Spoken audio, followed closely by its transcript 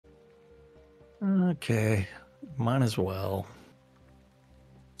Okay, might as well.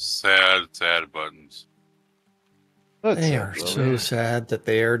 Sad, sad buttons. What's They up, are so Romy? sad that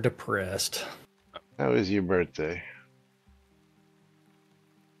they are depressed. How was your birthday?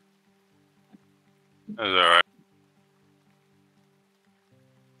 That's alright.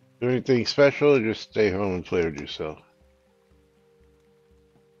 Do anything special or just stay home and play with yourself?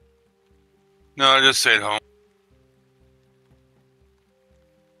 No, I just stayed home.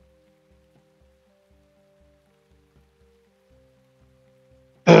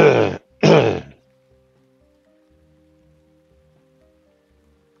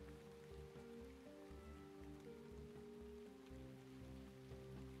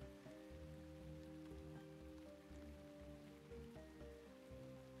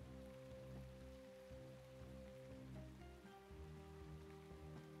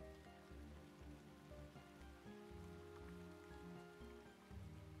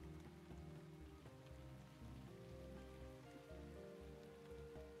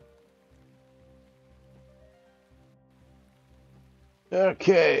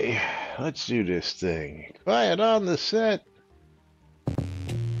 Okay, let's do this thing. Quiet on the set.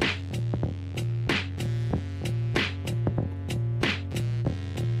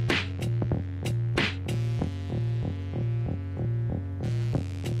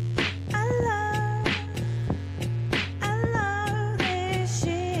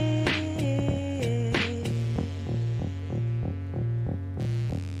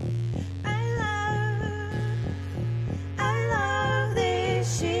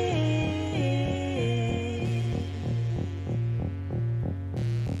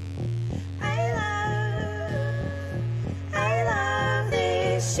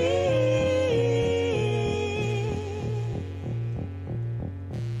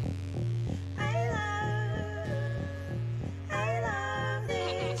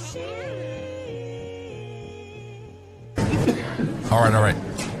 All right.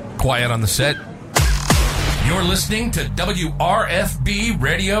 Quiet on the set. You're listening to WRFB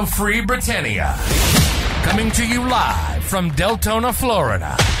Radio Free Britannia. Coming to you live from Deltona,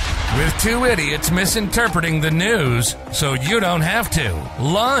 Florida. With two idiots misinterpreting the news so you don't have to.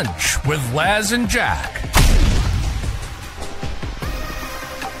 Lunch with Laz and Jack.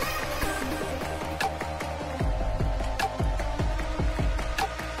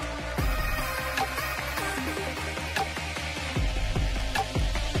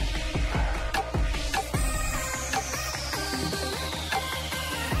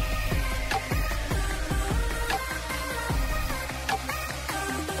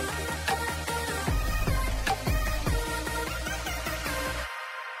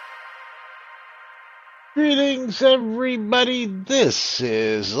 Greetings, everybody. This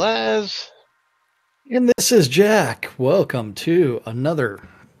is Laz. And this is Jack. Welcome to another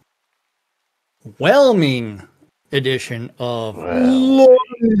whelming edition of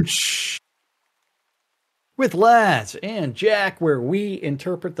Lunch with Laz and Jack, where we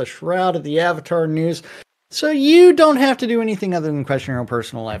interpret the Shroud of the Avatar news so you don't have to do anything other than question your own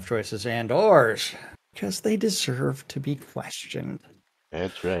personal life choices and ours, because they deserve to be questioned.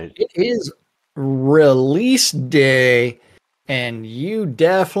 That's right. It is release day, and you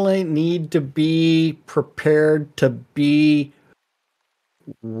definitely need to be prepared to be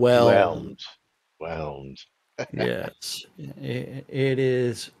whelmed. Yes, it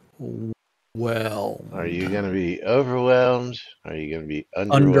is whelmed. Are you going to be overwhelmed? Are you going to be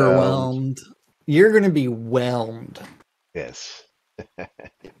underwhelmed? Underwhelmed. You're going to be whelmed. Yes. But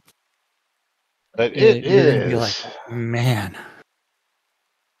it is. Gonna be like, man.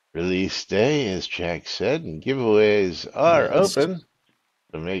 Release day, as Jack said, and giveaways are open.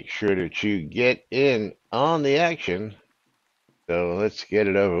 So make sure that you get in on the action. So let's get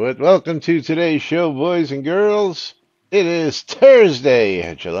it over with. Welcome to today's show, boys and girls. It is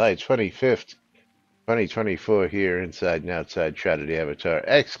Thursday, July 25th, 2024, here inside and outside Shroud of the Avatar.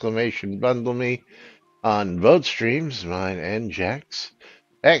 Exclamation bundle me on both streams, mine and Jack's.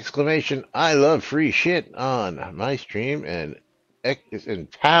 Exclamation I love free shit on my stream, and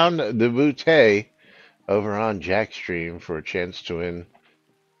pound the bootay over on Jack's stream for a chance to win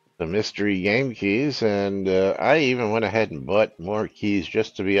the mystery game keys. And I even went ahead and bought more keys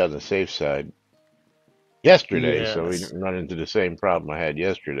just to be on the safe side yesterday, so we didn't run into the same problem I had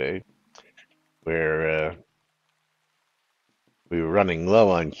yesterday, where we were running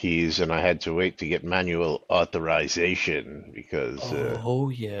low on keys and I had to wait to get manual authorization because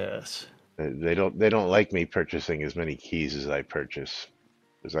yes, they don't like me purchasing as many keys as I purchase,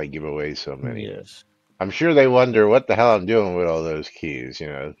 because I give away so many. Yes. I'm sure they wonder what the hell I'm doing with all those keys. You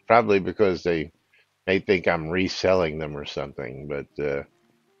know, probably because they think I'm reselling them or something. But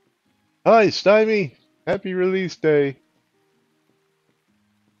Hi, Stymie. Happy release day.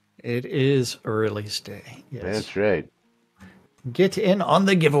 It is a release day. Yes. That's right. Get in on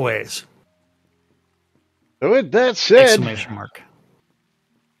the giveaways. So with that said, Exclamation mark.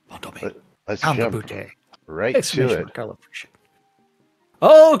 let's On the jump boutte. right to Exclamation it. mark. I appreciate it.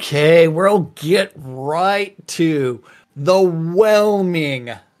 Okay, we'll get right to the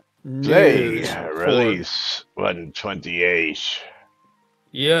whelming news. Today, release 128.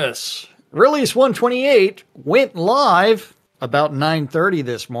 Yes. Release 128 went live about 9:30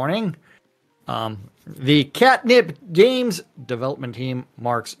 this morning. The Catnip Games development team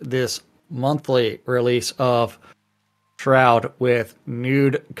marks this monthly release of Shroud with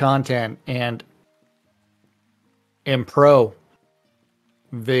nude content and improvements.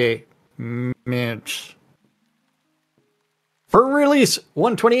 For release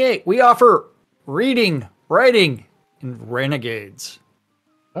 128, we offer reading, writing, and renegades.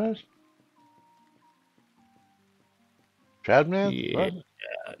 What? Shroudman? Yeah. What?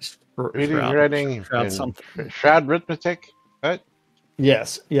 Reading, Shroud, writing, Shroud and something. Shroud arithmetic? What?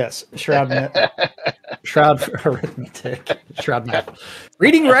 Yes. Shroud arithmetic. Shroud math.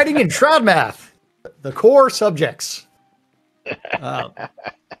 Reading, writing, and shroud math. The core subjects.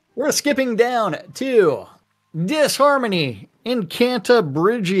 We're skipping down to Disharmony in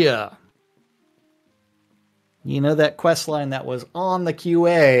Cantabrigia. You know that quest line that was on the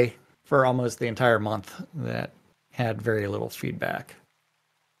QA for almost the entire month that had very little feedback.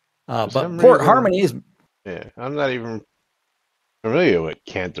 But Port Harmony is... Yeah, I'm not even familiar with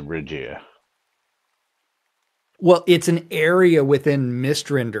Cantabrigia. Well, it's an area within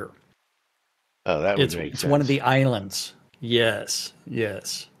Mistrender. Oh, that would make sense. It's one of the islands. Yes.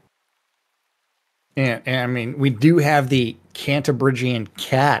 And I mean, we do have the Cantabrigian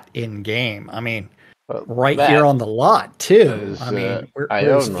cat in game. I mean, here on the lot too. I mean,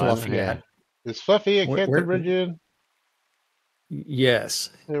 where's Fluffy at? Is Fluffy a Cantabrigian? Yes.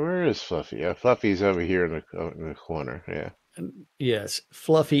 Yeah, where is Fluffy? Fluffy's over here in the corner. Yeah. Yes,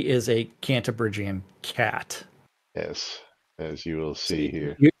 Fluffy is a Cantabrigian cat. Yes, as you will see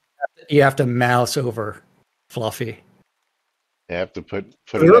here. You have to mouse over Fluffy. You have to put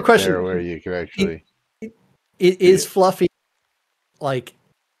it up there where you can actually... Is Fluffy like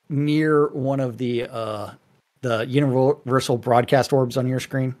near one of the universal broadcast orbs on your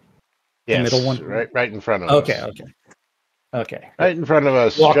screen? Yes, the middle one? Right in front of us. Okay. Right in front of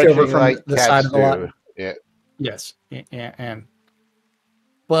us. Walked over from like the side of the lot. Yeah. Yes,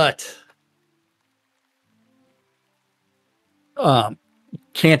 but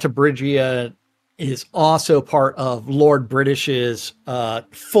Cantabrigia is also part of Lord British's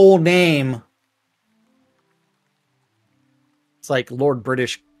full name. It's like Lord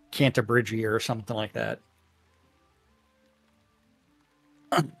British Cantabrigia or something like that.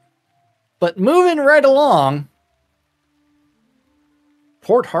 But moving right along,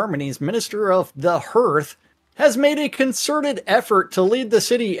 Port Harmony's Minister of the Hearth has made a concerted effort to lead the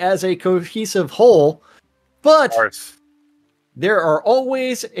city as a cohesive whole, but there are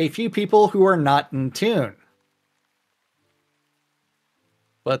always a few people who are not in tune.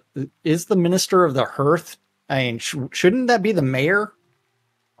 But is the Minister of the Hearth? I mean, shouldn't that be the mayor?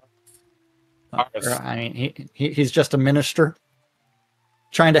 I mean, he's just a minister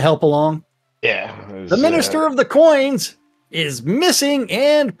trying to help along. Yeah. The Minister of the Coins is missing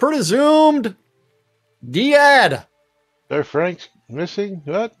and presumed dead. Sir Frank's missing?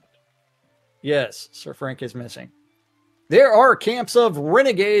 What? Yes, Sir Frank is missing. There are camps of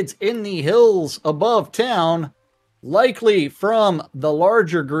renegades in the hills above town, likely from the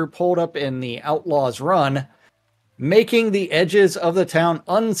larger group holed up in the Outlaws Run, making the edges of the town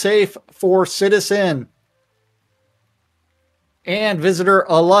unsafe for citizen and visitor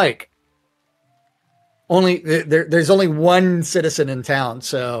alike. There's only one citizen in town,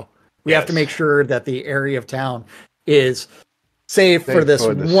 so we have to make sure that the area of town is safe for this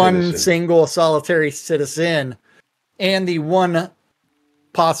one single solitary citizen and the one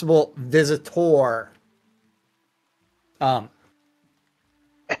possible visitor.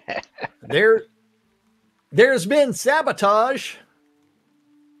 There's been sabotage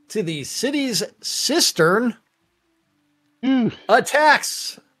to the city's cistern,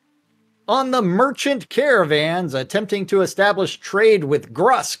 attacks on the merchant caravans attempting to establish trade with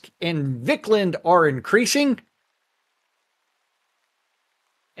Grusk and Vikland are increasing.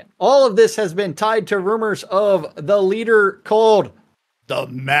 And all of this has been tied to rumors of the leader called the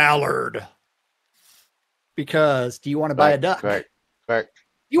Mallard. Because do you want to buy a duck?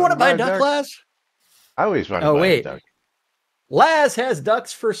 You want to buy a duck, Laz? I always want to buy a duck. Laz has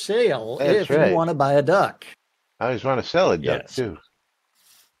ducks for sale if you want to buy a duck. I always want to sell a duck too.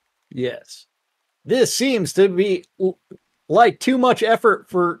 Yes. This seems to be like too much effort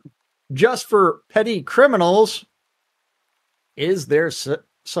for just for petty criminals. Is there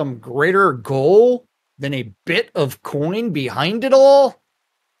some greater goal than a bit of coin behind it all?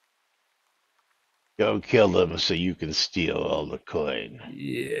 Go kill them so you can steal all the coin.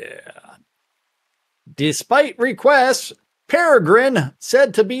 Yeah. Despite requests, Peregrine,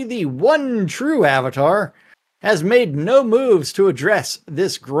 said to be the one true avatar, has made no moves to address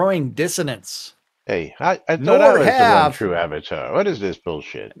this growing dissonance. Hey, I thought Nor I was the one have- true avatar. What is this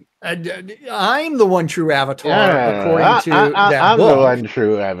bullshit? I'm the one true avatar, Yeah, according to that I'm book. the one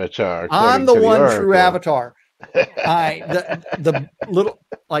true avatar. I'm according the to one Oracle. true avatar. The little,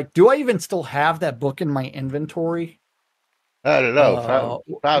 like, do I even still have that book in my inventory? I don't know.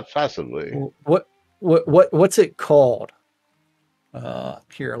 Possibly. What's it called?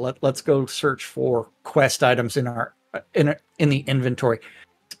 Here, let's go search for quest items in our in the inventory.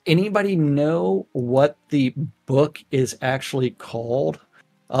 Does anybody know what the book is actually called?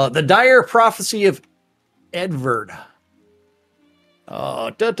 The Dire Prophecy of Edvard.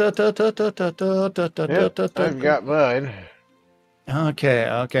 Yep, I've got mine. Okay.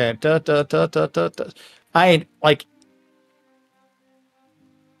 I like.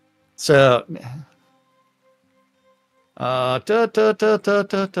 So.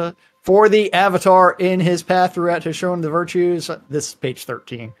 For the avatar in his path throughout has shown the virtues. This is page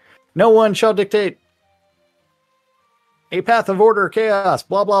 13. No one shall dictate a path of order, chaos,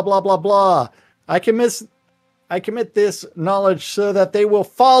 blah, blah, blah, blah, blah. I commit this knowledge so that they will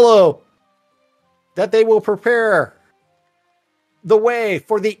follow, that they will prepare the way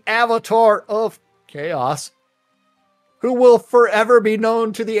for the avatar of chaos, who will forever be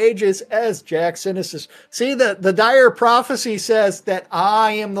known to the ages as Jack Sinister. See, the Dire Prophecy says that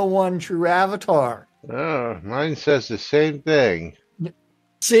I am the one true avatar. Oh, mine says the same thing.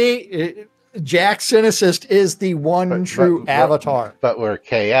 See, Jack Sinister is the one true avatar. But we're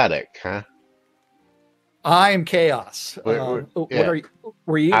chaotic, huh? I am chaos. Yeah. What are you?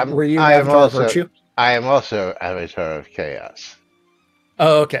 Were you I am avatar also, virtue? I am also avatar of chaos.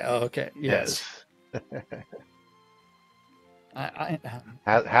 Oh, okay. Yes.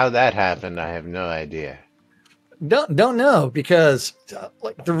 How that happened, I have no idea. Don't know, because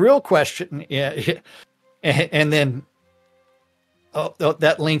like the real question, and then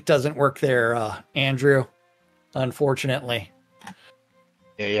that link doesn't work there, Andrew, unfortunately.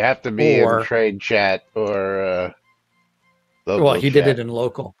 Yeah, you have to be in trade chat or local. Well, he did it in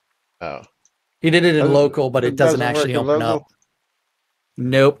local. Oh, he did it in local, but it doesn't actually open up.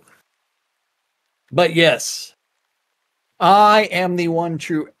 Nope. But yes, I am the one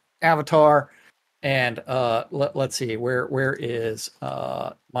true avatar. And let's see, where is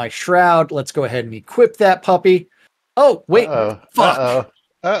my shroud? Let's go ahead and equip that puppy. Oh, wait. Fuck.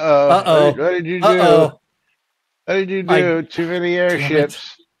 What did you do? What did you do? Too many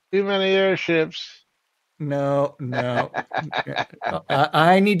airships. Too many airships. No.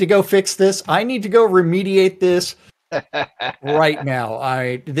 I need to go fix this. I need to go remediate this right now.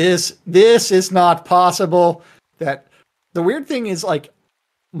 This is not possible. That the weird thing is, like,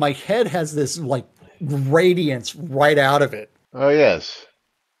 my head has this like radiance right out of it. Oh yes.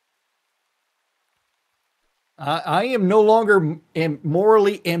 I am no longer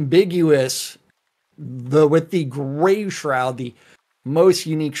morally ambiguous. With the gray shroud, the most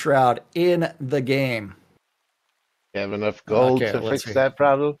unique shroud in the game. You have enough gold to fix that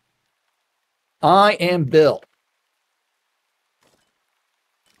problem? I am built.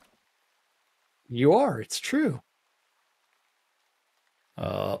 You are. It's true.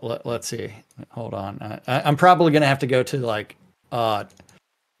 Let's see. Hold on. I'm probably going to have to go to like a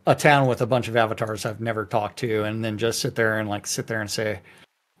town with a bunch of avatars I've never talked to, and then just sit there and say,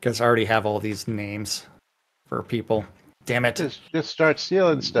 because I already have all these names for people. Damn it! Just start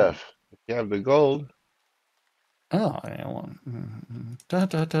stealing stuff. If you have the gold. Oh, but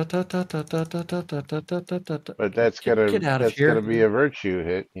that's gonna be a virtue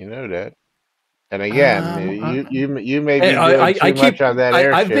hit. You know that. And again, you may be doing too much on that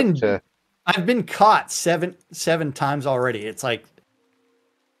airship. I've been caught seven times already. It's like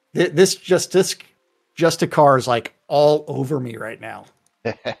this just a car is like all over me right now.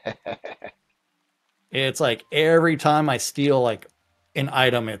 It's like every time I steal like an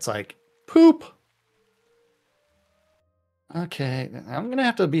item, it's like poop. Okay, I'm gonna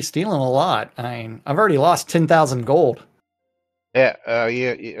have to be stealing a lot. I mean, I've already lost 10,000 gold. Yeah,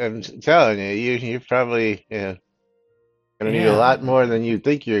 I'm telling you, you're probably gonna need a lot more than you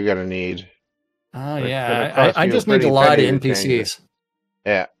think you're gonna need. Oh yeah, I just need to lie to NPCs.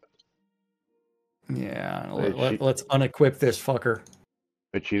 Yeah. Yeah, let's unequip this fucker.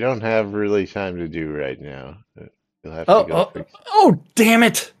 But you don't have really time to do right now. You'll have to go fix it. Oh, damn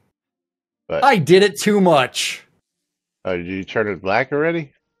it! But, I did it too much. oh, did you turn it black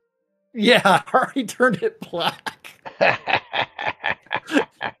already? Yeah, I already turned it black.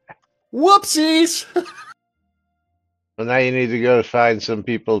 Whoopsies! Well, now you need to go find some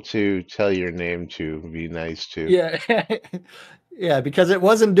people to tell your name to. Be nice to. Yeah, yeah, because it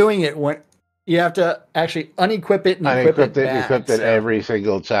wasn't doing it when you have to actually unequip it and equip it back. And equip it every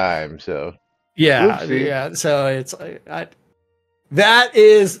single time. So yeah, Oopsie. yeah. So it's that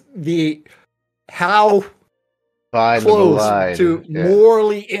is how find close the line. to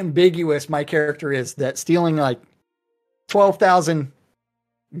morally ambiguous my character is that stealing like 12,000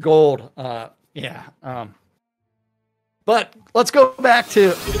 gold. Yeah. But let's go back to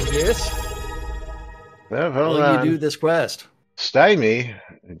this. Hold you do this quest. Stymie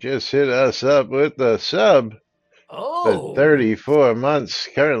just hit us up with a sub for 34 months,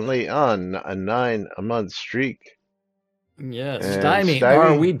 currently on a 9-month streak. Yes, And Stymie,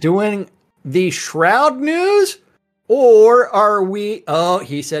 are we doing the Shroud news? Or are we... Oh,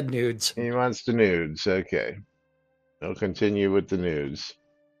 he said nudes. He wants the nudes. Okay. I'll continue with the nudes.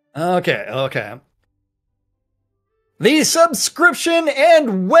 Okay. The subscription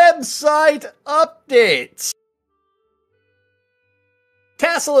and website updates.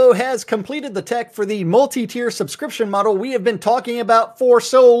 Tassilo has completed the tech for the multi-tier subscription model we have been talking about for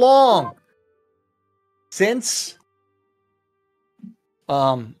so long. Since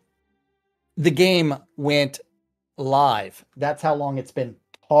the game went live. That's how long it's been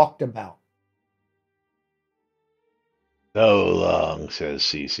talked about. So long, says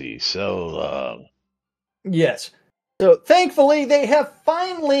CC. So long. Yes. So thankfully, they have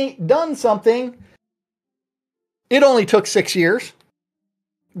finally done something. It only took 6 years.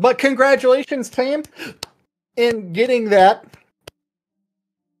 But congratulations, team, in getting that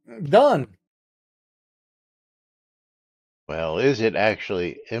done. Well, is it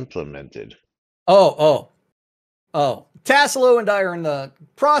actually implemented? Oh. Tassilo and I are in the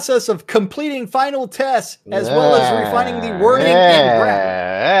process of completing final tests as well as refining the wording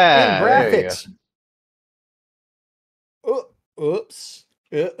and graphics. Oops.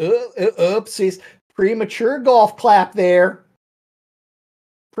 Oopsies. Premature golf clap there.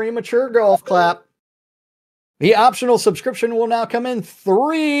 Premature golf clap. The optional subscription will now come in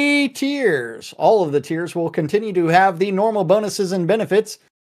 3 tiers. All of the tiers will continue to have the normal bonuses and benefits.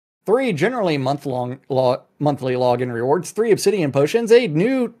 3 generally monthly login rewards, 3 obsidian potions, a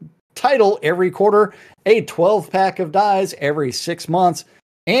new title every quarter, a 12-pack of dies every 6 months,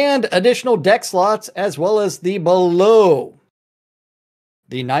 and additional deck slots as well as the below.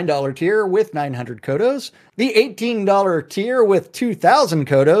 The $9 tier with 900 kodos, the $18 tier with 2,000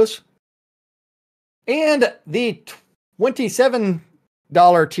 kodos, and the $27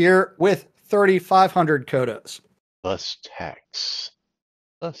 tier with 3,500 kodos. Plus tax.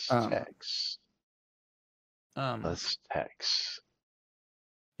 Plus tax. Plus tax.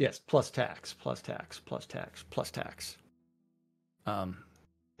 Yes, plus tax.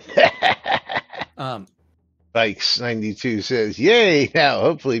 Bikes92 says, yay! Now,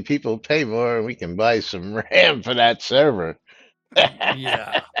 hopefully people pay more and we can buy some RAM for that server.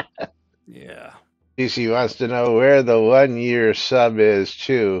 Yeah. DC wants to know where the 1-year sub is,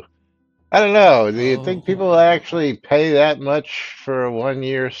 too. I don't know. Do you think people actually pay that much for a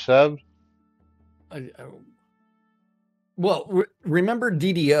 1-year sub? Well, remember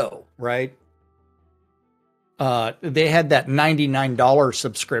DDO, right? They had that $99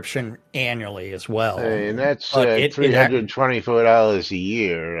 subscription annually as well. And that's $324 a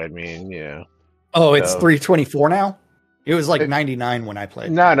year. I mean, yeah. Oh, it's $324 now? It was like $99 when I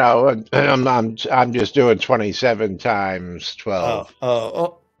played. No, I'm just doing 27 times 12.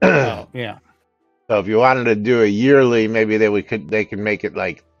 Yeah. So if you wanted to do a yearly, maybe they could make it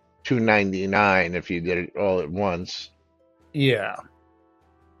like $299 if you did it all at once. Yeah.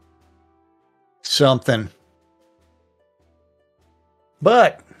 Something.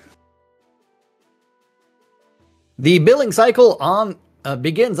 But the billing cycle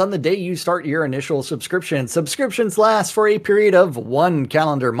begins on the day you start your initial subscription. Subscriptions last for a period of 1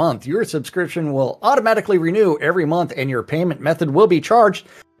 calendar month. Your subscription will automatically renew every month, and your payment method will be charged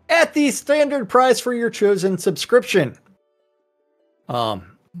at the standard price for your chosen subscription.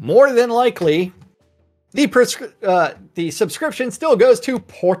 More than likely, the subscription still goes to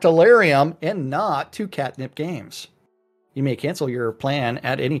Portalarium and not to Catnip Games. You may cancel your plan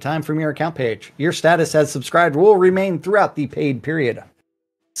at any time from your account page. Your status as subscribed will remain throughout the paid period.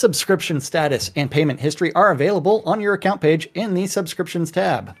 Subscription status and payment history are available on your account page in the Subscriptions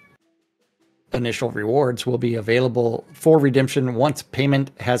tab. initial rewards will be available for redemption once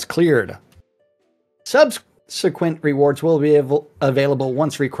payment has cleared. Subsequent rewards will be available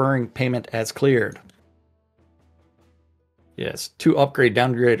once recurring payment has cleared. Yes, to upgrade,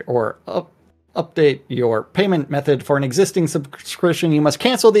 downgrade, or update your payment method for an existing subscription, you must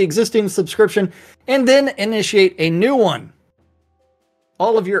cancel the existing subscription and then initiate a new one.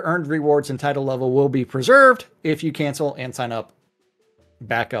 All of your earned rewards and title level will be preserved if you cancel and sign up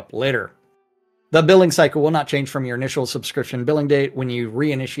back up later. The billing cycle will not change from your initial subscription billing date when you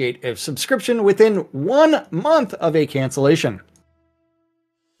reinitiate a subscription within 1 month of a cancellation.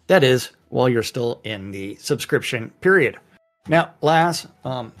 That is, while you're still in the subscription period. Now, Laz,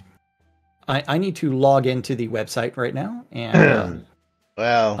 I need to log into the website right now, and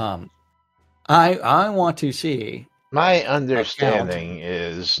I want to see. My understanding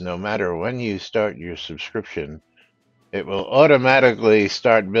is no matter when you start your subscription, it will automatically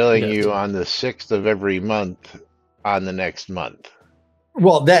start billing you on the 6th of every month on the next month.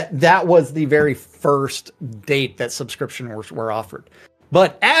 Well, that was the very first date that subscriptions were offered.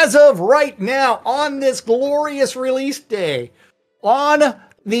 But as of right now, on this glorious release day, on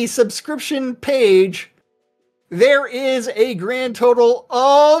the subscription page, there is a grand total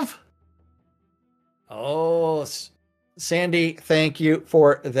of... Oh, Sandy, thank you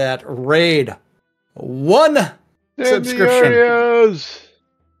for that raid. 1 subscription. Oreos.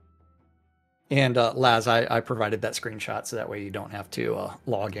 And Laz, I provided that screenshot so that way you don't have to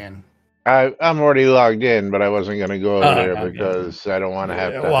log in. I'm already logged in, but I wasn't going to go over there because I don't want to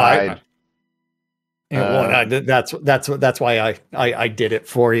have to hide. That's why I did it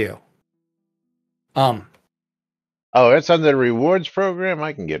for you. Oh, it's under the rewards program.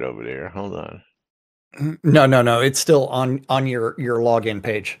 I can get over there. Hold on. No. It's still on your login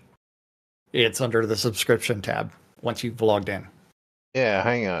page. It's under the subscription tab once you've logged in. Yeah,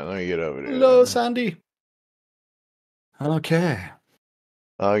 hang on. Let me get over there. Hello, Sandy. Okay.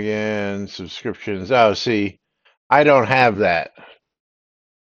 Login, subscriptions. Oh, see, I don't have that.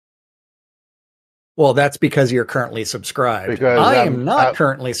 Well, that's because you're currently subscribed. Because I am not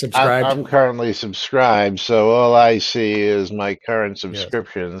currently subscribed. I'm currently subscribed, so all I see is my current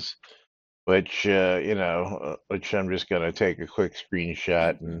subscriptions, which which I'm just going to take a quick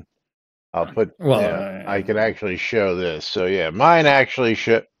screenshot and I'll put. I can actually show this. So yeah, mine actually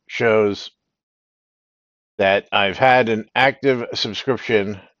shows that I've had an active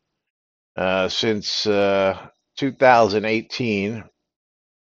subscription since 2018.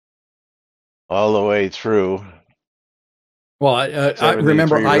 All the way through. Well, I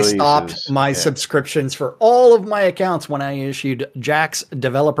remember I stopped my subscriptions for all of my accounts when I issued Jack's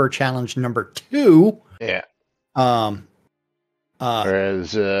Developer Challenge number 2. Yeah.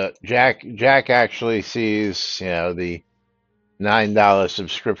 Whereas Jack actually sees, the $9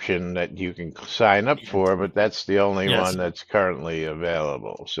 subscription that you can sign up for, but that's the only one that's currently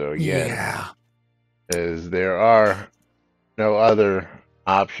available. So again, there are no other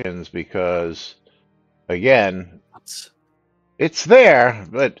options because, again, it's there,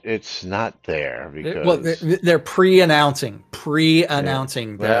 but it's not there because they're pre-announcing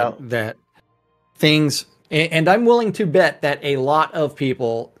that things, and I'm willing to bet that a lot of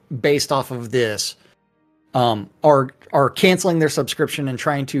people, based off of this, are canceling their subscription and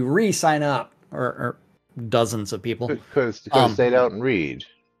trying to re-sign up, or dozens of people because they don't read.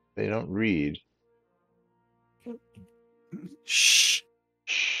 They don't read. Shh.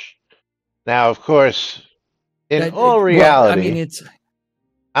 Now, of course, in all reality,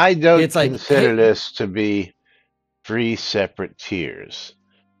 I don't consider this to be 3 separate tiers.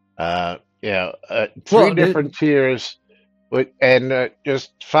 3 different tiers, and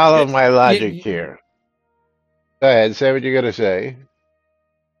just follow my logic here. Go ahead, say what you're going to say.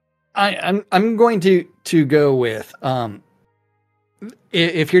 I'm going to go with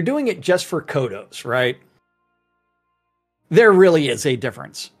if you're doing it just for Kodos, right? There really is a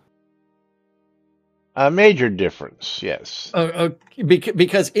difference. A major difference, yes.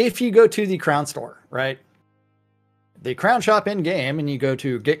 Because if you go to the crown store, right? The crown shop in game, and you go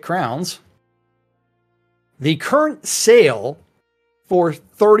to get crowns, the current sale for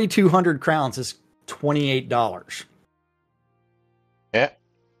 3,200 crowns is $28. Yeah.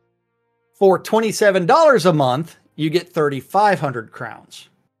 For $27 a month, you get 3,500 crowns.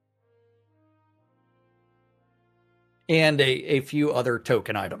 And a few other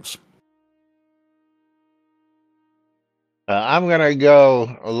token items. I'm going to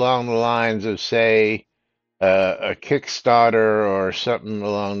go along the lines of, say, a Kickstarter or something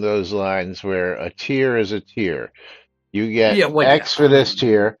along those lines where a tier is a tier. You get X for this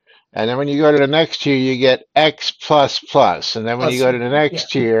tier, and then when you go to the next tier, you get X plus plus. And then when you go to the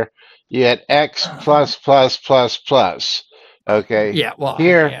next tier, you get X plus plus plus plus. Okay. Yeah. Well.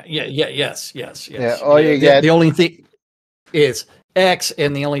 Here, Yes. yeah, all you The get. only thing is X,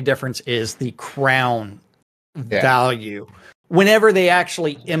 and the only difference is the crown Yeah. value whenever they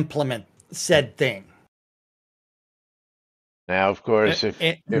actually implement said thing. Now, of course, if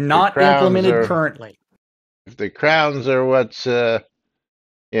Not the crowns implemented are, currently. if the crowns are what's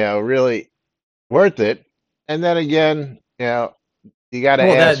really worth it, and then again, you got to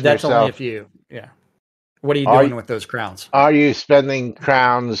Well, ask that's only yourself, if you. Yeah. What are you are doing with those crowns? are you spending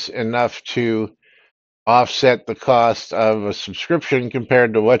crowns enough to offset the cost of a subscription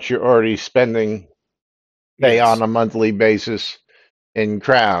compared to what you're already spending, say, Yes. on a monthly basis in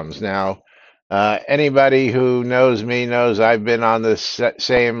crowns? Now, anybody who knows me knows I've been on the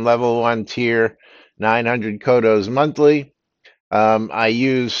same level 1 tier, 900 Kodos monthly. I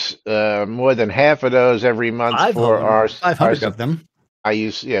use more than half of those every month for our 500 of them. I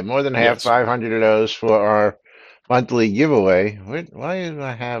use more than half, Yes. 500 of those for our monthly giveaway. Why do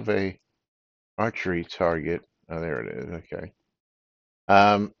I have a archery target? Oh, there it is. Okay.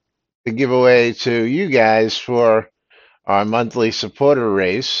 The giveaway to you guys for our monthly supporter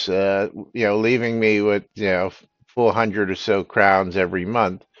race. Leaving me with 400 or so crowns every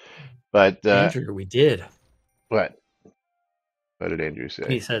month. But Andrew, we did. what? What did Andrew say?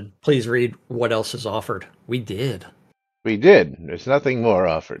 He said, "Please read what else is offered." We did. We did. There's nothing more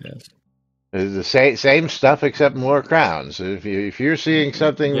offered. Yes. It's the same stuff except more crowns. If you're seeing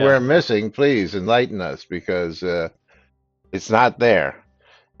something we're missing, please enlighten us, because it's not there.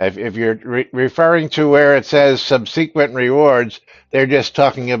 If you're referring to where it says subsequent rewards, they're just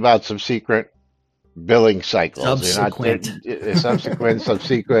talking about subsequent billing cycles. Subsequent.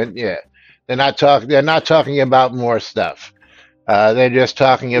 Yeah, they're not talking about more stuff. They're just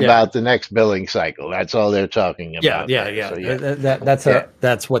talking about the next billing cycle. That's all they're talking about. Yeah. So,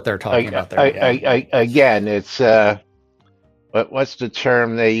 that's what they're talking about there. Again, it's what's the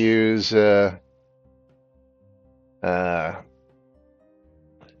term they use?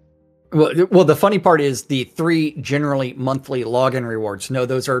 Well, the funny part is the 3 generally monthly login rewards. No,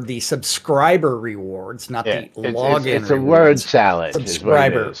 those are the subscriber rewards, not the login. It's a word salad.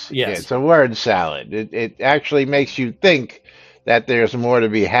 Subscriber, yes. Yeah, it's a word salad. It actually makes you think that there's more to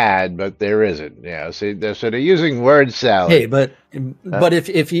be had, but there isn't. So they're using word salad. Hey, but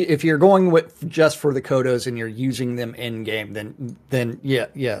if you're going with just for the Kodos and you're using them in game, then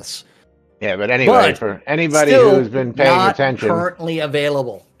yes. Yeah, but anyway, for anybody who's been paying attention, currently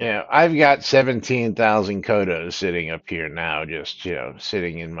available. I've got 17,000 Kodos sitting up here now, just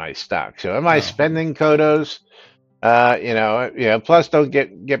sitting in my stock. So am I spending Kodos? Plus, don't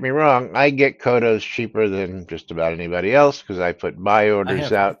get me wrong, I get Kodos cheaper than just about anybody else because I put buy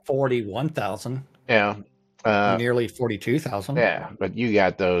orders out. 41,000. Yeah. Nearly 42,000. Yeah, but you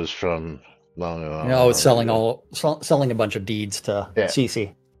got those from long. It's selling a bunch of deeds to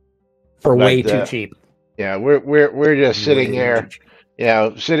CC for way too cheap. Yeah, we're just sitting here,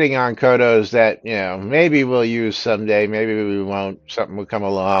 sitting on Kodos that maybe we'll use someday, maybe we won't. Something will come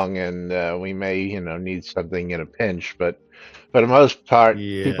along, and we may need something in a pinch. But for the most part,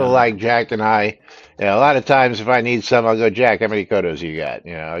 people like Jack and I, a lot of times if I need some, I'll go, Jack, how many Kodos you got?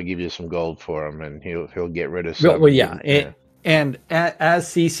 I'll give you some gold for them, and he'll get rid of some. And as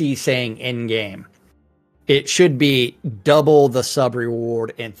CC saying in game, it should be double the sub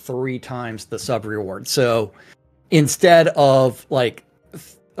reward and 3 times the sub reward. So instead of like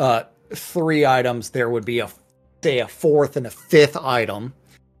 3 items, there would be a 4th and a 5th item.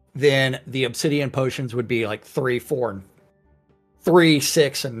 Then the obsidian potions would be like 3, 4, and 3,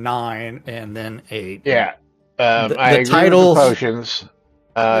 6, and 9, and then 8. Yeah, I agree titles, with the potions.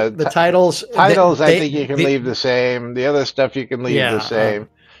 The titles. I think you can leave the same. The other stuff you can leave the same.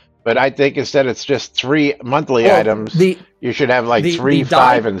 But I think instead it's just 3 monthly items. You should have like 3,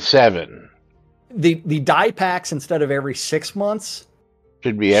 5, and 7. The die packs instead of every 6 months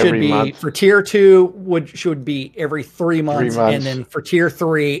should be every month. For tier 2 should be every 3 months, and then for tier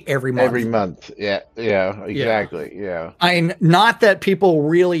 3 every month. Every month, yeah, exactly, yeah. Not that people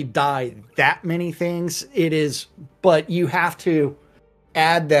really die that many things. It is, but you have to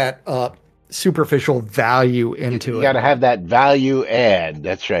add that superficial value into it. You got to have that value add.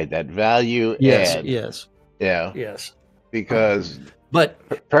 That's right, that value add. Yes. Yeah. Yes. Because,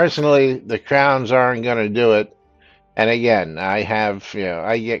 personally, the crowns aren't going to do it. And again, I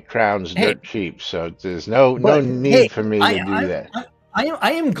get crowns dirt cheap, so there's no need for me to do that.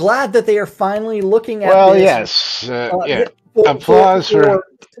 I am glad that they are finally looking at this. Well, yes. Applause for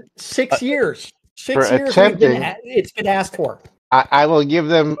 6 years. 6 for years attempting, it's been asked for. I will give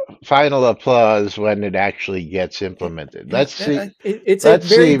them final applause when it actually gets implemented. Let's see. It's a Let's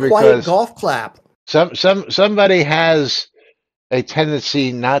very see, quiet because golf clap. somebody has a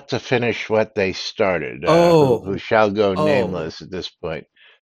tendency not to finish what they started, who shall go nameless at this point.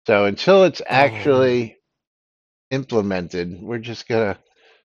 So until it's actually implemented, we're just gonna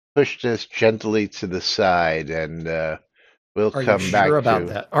push this gently to the side, and we'll Are you come back sure about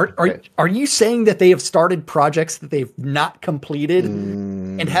to. that? Are you saying that they have started projects that they've not completed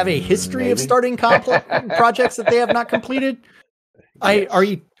and have a history of Maybe. starting projects that they have not completed? Yes. Are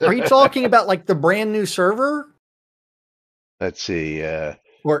you talking about like the brand new server? Let's see.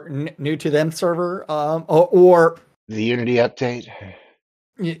 Or new to them server? Or The Unity update.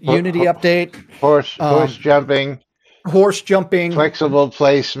 Unity update. Horse jumping. Horse jumping. Flexible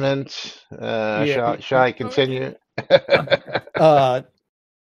placement. Shall I continue? The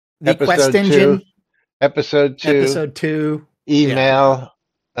Episode Quest engine. 2. Episode 2. Episode 2. Email.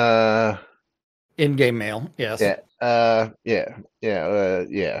 In-game mail. Yes. Yeah. Yeah.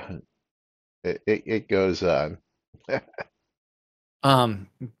 It goes on.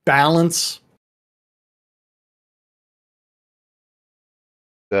 Balance.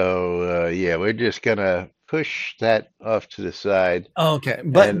 So yeah, we're just gonna push that off to the side. Okay,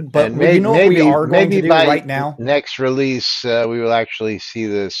 but maybe, you know what we are going to do by right now? Next release, we will actually see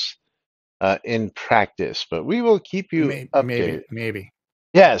this in practice. But we will keep you updated. Maybe.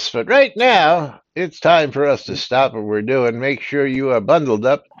 Yes, but right now it's time for us to stop what we're doing. Make sure you are bundled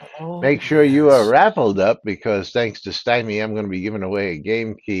up. Make sure you are raffled up, because thanks to Stymie, I'm going to be giving away a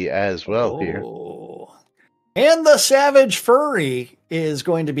game key as well here. And the Savage Furry is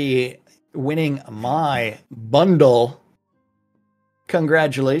going to be winning my bundle.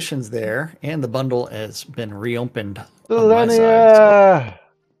 Congratulations there. And the bundle has been reopened on my side.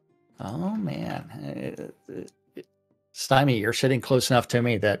 So. Oh, man. Stymie, you're sitting close enough to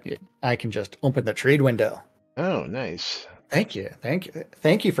me that I can just open the trade window. Oh, nice. Thank you.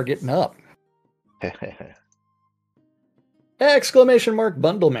 Thank you for getting up. Exclamation mark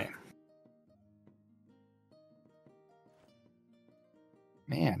bundle me.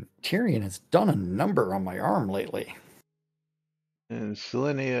 Man, Tyrion has done a number on my arm lately. And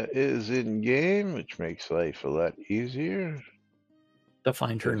Selenia is in game, which makes life a lot easier. To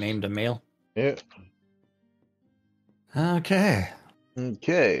find her name to mail. Yeah. Okay.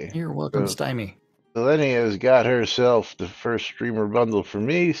 You're welcome, Stymie. Selenia's got herself the first streamer bundle from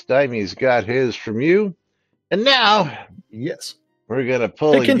me. Stymie's got his from you. And now, yes, we're going to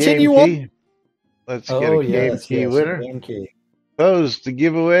pull a game key. Let's get a game key winner. Game key. Pose the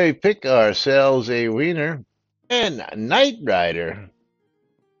giveaway. Pick ourselves a wiener. And Knight Rider.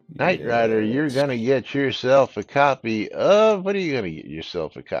 Knight Rider, you're going to get yourself a copy of... What are you going to get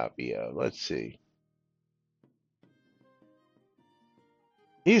yourself a copy of? Let's see.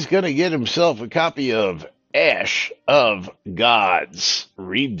 He's going to get himself a copy of Ash of God's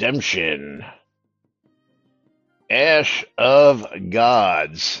Redemption. Ash of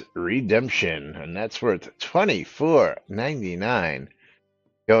God's Redemption. And that's worth $24.99.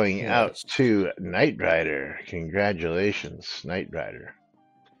 Going out to Knight Rider. Congratulations, Knight Rider.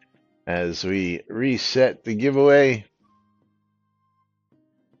 As we reset the giveaway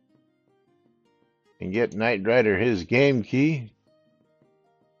and get Knight Rider his game key.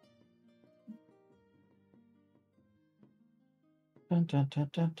 Dun, dun, dun,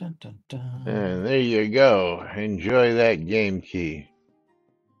 dun, dun, dun, dun. And there you go. Enjoy that game key.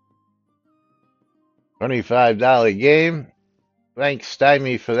 $25 game. Thanks,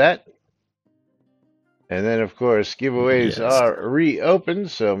 Stymie, for that. And then, of course, giveaways are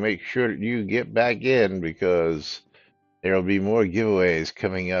reopened, so make sure that you get back in, because there will be more giveaways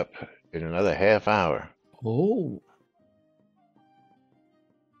coming up in another half hour. Oh.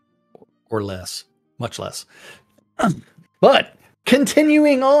 Or less. Much less. But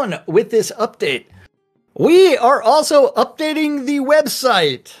continuing on with this update, we are also updating the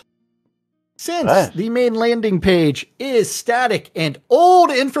website. Since the main landing page is static and old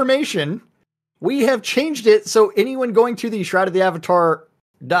information, we have changed it so anyone going to the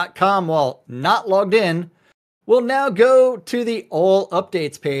shroudoftheavatar.com while not logged in will now go to the all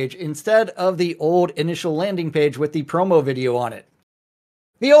updates page instead of the old initial landing page with the promo video on it.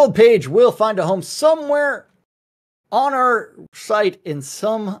 The old page will find a home somewhere on our site in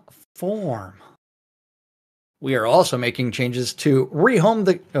some form. We are also making changes to rehome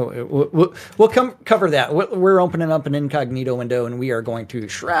the... we'll cover that. We're opening up an incognito window, and we are going to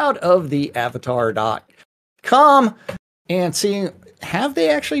shroudoftheavatar.com and seeing, have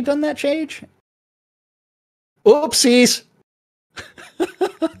they actually done that change? Oopsies.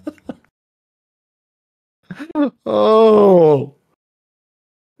 Oh.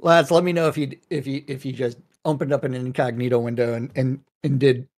 Lads, let me know if you just opened up an incognito window and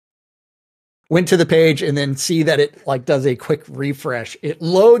went to the page and then see that it like does a quick refresh. It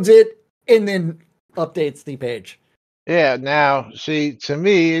loads it and then updates the page. Yeah, now, see, to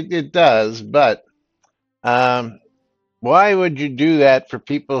me, it does, but why would you do that for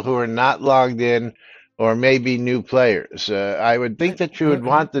people who are not logged in or maybe new players? I would think that you would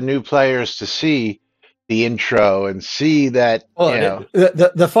want the new players to see the intro and see that, well,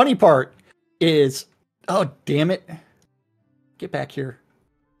 the funny part is, oh, damn it. Get back here.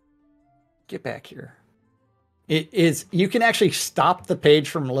 Get back here. It is, you can actually stop the page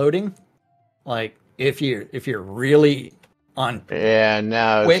from loading. Like if you're really on. Yeah,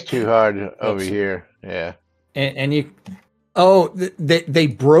 now quick, it's too hard over here. Yeah. And you, oh, they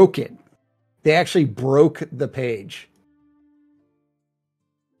broke it. They actually broke the page.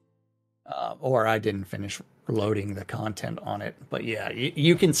 Or I didn't finish loading the content on it. But yeah,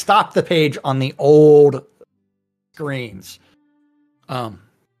 you can stop the page on the old screens. But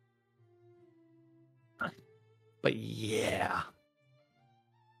yeah.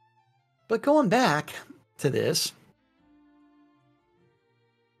 But going back to this,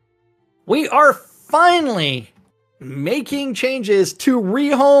 we are finally making changes to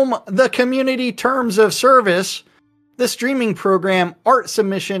rehome the community terms of service, the streaming program, art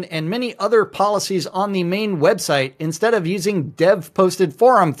submission, and many other policies on the main website instead of using dev-posted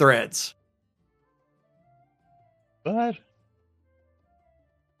forum threads. What?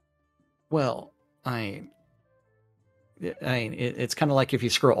 Well, it's kind of like if you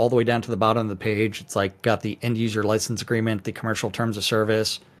scroll all the way down to the bottom of the page, it's like got the end user license agreement, the commercial terms of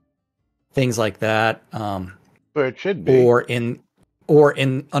service, things like that. Where it should be. Or in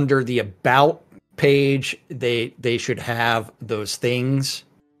under the about page, they should have those things.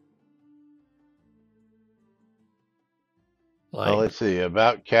 Like, well, let's see.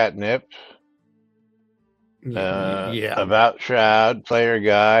 About catnip. Yeah. About Shroud, player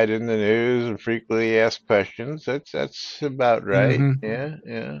guide in the news, and frequently asked questions. That's about right. Mhm.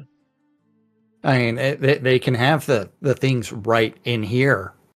 Yeah. I mean, they can have the things right in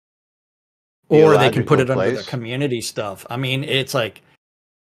here, or they can put it under the community stuff. I mean, it's like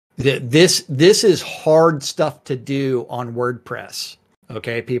this is hard stuff to do on WordPress.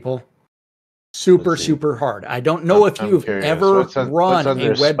 Okay, people. Super hard. I don't know if you've ever run a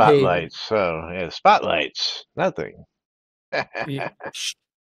web page. Spotlights. So yeah, spotlights. Nothing.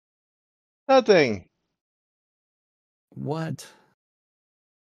 Nothing. What?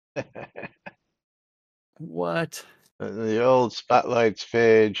 What? The old spotlights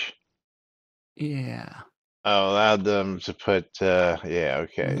page. Yeah. Allowed them to put. Yeah.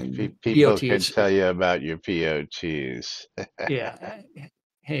 Okay. People can tell you about your POTs. Yeah.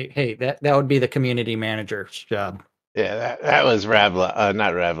 Hey, that would be the community manager's job. Yeah, that was Ravlox,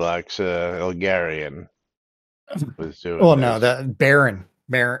 not Ravlox, Elgarian was doing. Well, no, that Baron,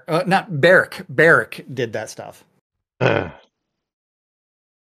 not Barrick. Barrick did that stuff. You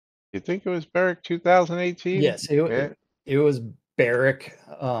think it was Barrick 2018? Yes, it was Barrick.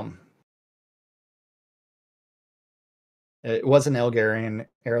 It wasn't Elgarian.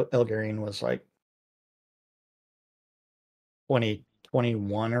 Elgarian was like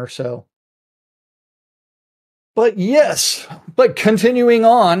 2021 or so. But yes, but continuing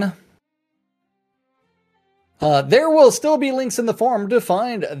on, there will still be links in the forum to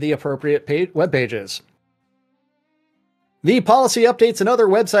find the appropriate web pages. The policy updates and other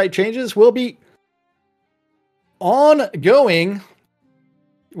website changes will be ongoing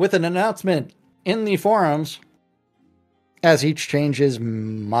with an announcement in the forums as each change is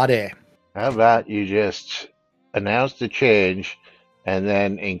modded. How about you just announce the change and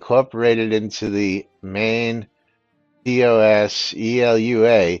then incorporate it into the main TOS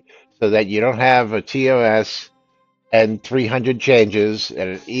ELUA so that you don't have a TOS and 300 changes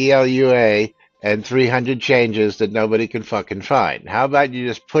and an ELUA and 300 changes that nobody can fucking find. How about you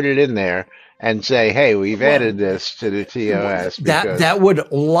just put it in there and say, hey, we've added this to the TOS. That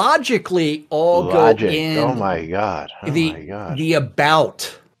would logically all go in. Oh my God. The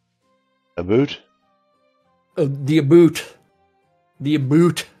about. About? The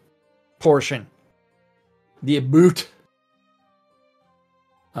about portion. The about.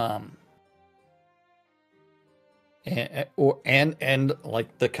 And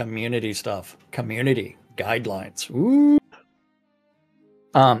like the community stuff, community guidelines. Ooh.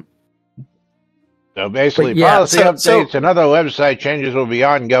 So basically, policy updates and other website changes will be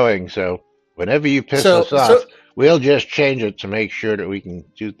ongoing. So whenever you piss us off, we'll just change it to make sure that we can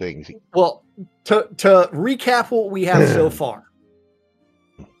do things. Well, to recap what we have so far,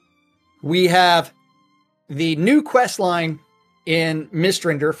 we have the new quest line in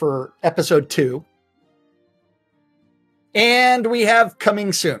Mistrinder for episode 2. And we have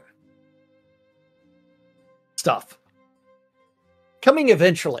coming soon stuff. Coming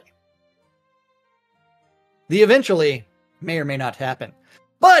eventually. The eventually may or may not happen.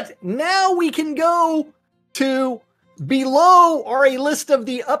 But now we can go to below are a list of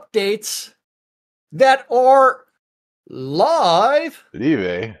the updates that are live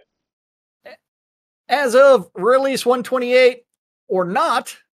eBay as of release 128 or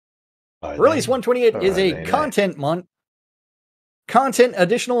not. Release 128 is a content month. Content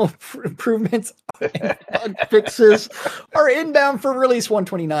additional improvements and bug fixes are inbound for release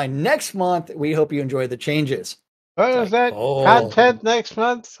 129 next month. We hope you enjoy the changes. What was that? Content next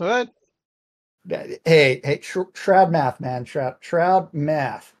month? What? Hey, Shroud math, man. Shroud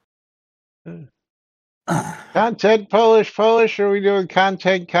math. Content Polish. Are we doing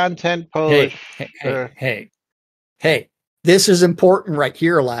content Polish? Hey, this is important right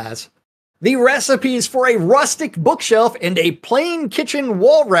here, Laz. The recipes for a rustic bookshelf and a plain kitchen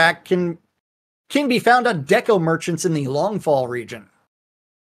wall rack can be found on deco merchants in the Longfall region.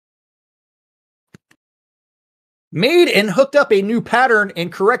 Made and hooked up a new pattern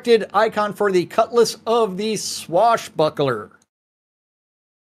and corrected icon for the cutlass of the swashbuckler.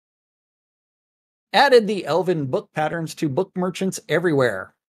 Added the elven book patterns to book merchants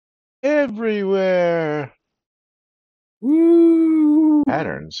everywhere. Woo!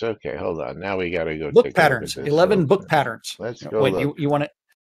 Patterns. Okay, hold on. Now we got to go book patterns. 11 book patterns. Let's go. Wait, you want to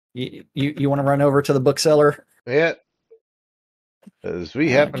you want to run over to the bookseller? Yeah. Because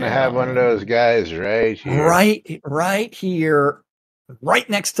we happen to have one of those guys right here. Right here, right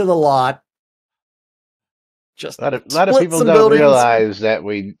next to the lot. Just a lot of people don't realize that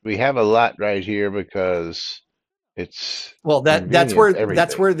we have a lot right here because it's that's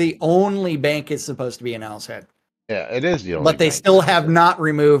where the only bank is supposed to be in Owl's Head. Yeah, it is the only. But they still have not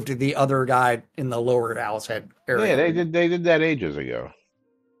removed the other guy in the lower Owl's Head area. Yeah, they did that ages ago.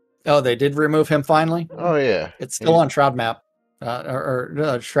 Oh, they did remove him finally? Oh yeah. It's still on Shroud Map.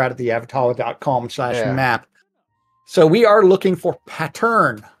 Or Shroud at the avatar.com/map. So we are looking for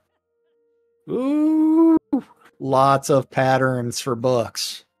pattern. Ooh, lots of patterns for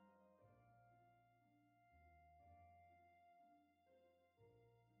books.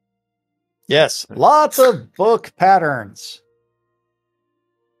 Yes, lots of book patterns.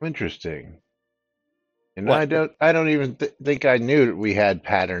 Interesting. And I don't even think I knew that we had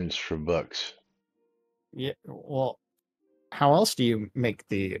patterns for books. Yeah, well, how else do you make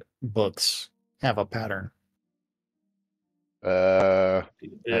the books have a pattern? I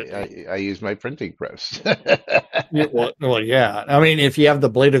use my printing press. Yeah. I mean, if you have the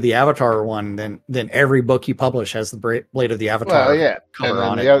Blade of the Avatar one, then every book you publish has the Blade of the Avatar. Well, yeah. Cover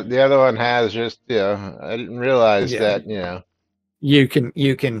on it. The other one has just I didn't realize that you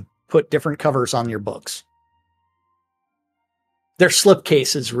can put different covers on your books. They're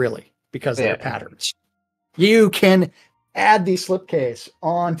slipcases, really, because they're patterns. You can add the slipcase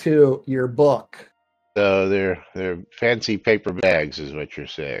onto your book. So they're fancy paper bags, is what you're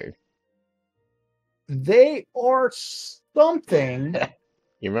saying. They are something.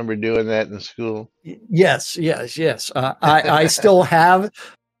 You remember doing that in school? Yes. I still have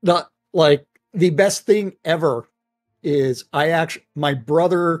the best thing ever is my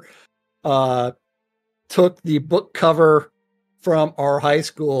brother took the book cover from our high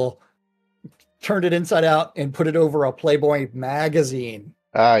school, turned it inside out, and put it over a Playboy magazine.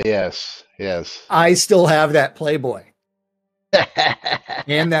 Ah, yes. I still have that Playboy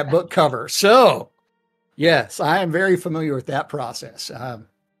and that book cover. So, yes, I am very familiar with that process. So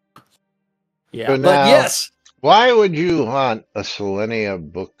yes. Why would you want a Selenia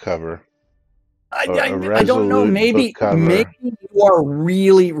book cover? I don't know. Maybe you are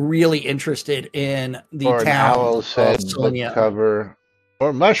really, really interested in the town of Selenia book cover.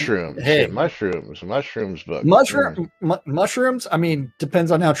 Or mushrooms. Hey, mushrooms book. Mushrooms. I mean,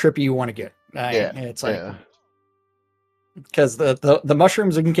 depends on how trippy you want to get. It's like because the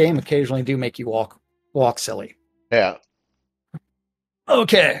mushrooms in game occasionally do make you walk silly. Yeah.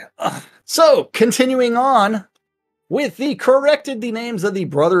 Okay. So continuing on with the names of the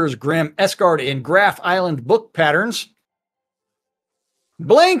Brothers Grimm, Esgard, and Graf Island book patterns.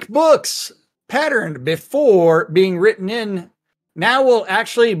 Blank books patterned before being written in now will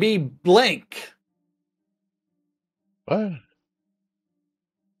actually be blank. What?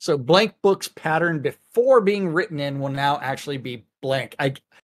 So blank books patterned before being written in will now actually be blank.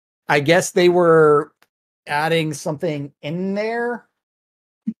 I guess they were adding something in there.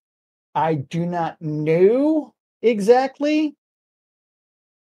 I do not know exactly.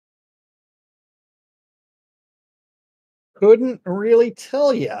 Couldn't really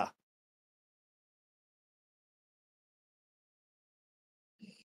tell ya.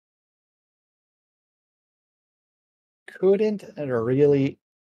 Couldn't really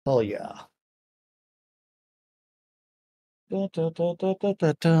tell ya.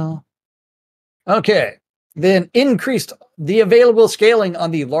 Okay. Then increased the available scaling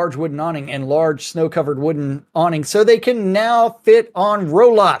on the large wooden awning and large snow-covered wooden awning so they can now fit on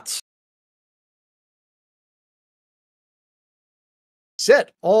roulottes.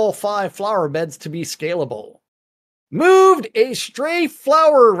 Set all 5 flower beds to be scalable. Moved a stray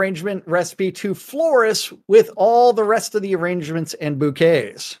flower arrangement recipe to florists with all the rest of the arrangements and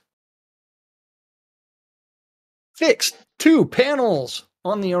bouquets. Fixed 2 panels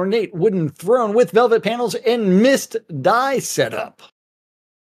on the ornate wooden throne with velvet panels and mist dye setup.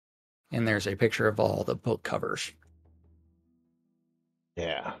 And there's a picture of all the book covers.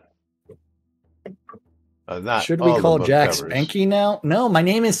 Yeah. Not Should all we the call book Jack covers. Spanky now? No, my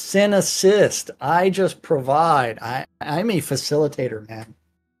name is Sin Assist. I just provide. I'm a facilitator, man.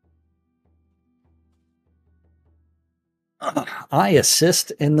 I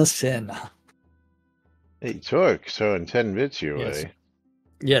assist in the sin. Hey, Torque, throwing 10 bits your way.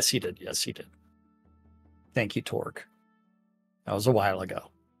 Yes, he did. Yes, he did. Thank you, Torque. That was a while ago.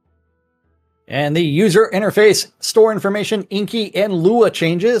 And the user interface, store information, Inky, and Lua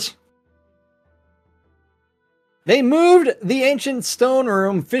changes. They moved the ancient stone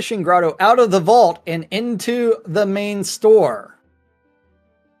room fishing grotto out of the vault and into the main store.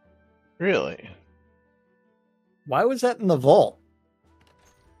 Really? Why was that in the vault?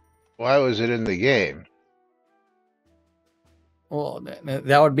 Why was it in the game? Well,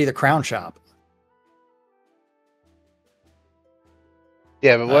 that would be the crown shop.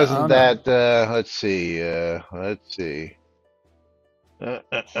 Yeah, but wasn't that, know. let's see.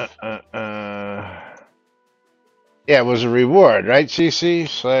 Yeah, it was a reward, right, CC?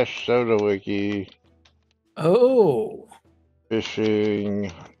 / Soda Wiki. Oh.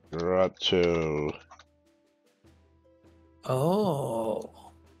 Fishing Grotto. Oh.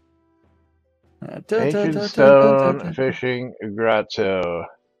 Ancient Stone Fishing Grotto.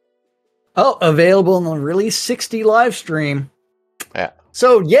 Oh, available in the Release 60 live stream. Yeah.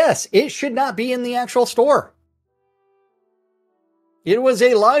 So, yes, it should not be in the actual store. It was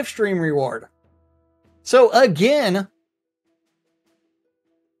a live stream reward. So, again,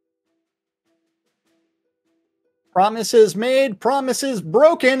 promises made, promises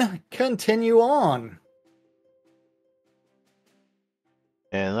broken. Continue on.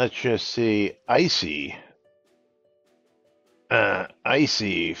 And let's just see Icy.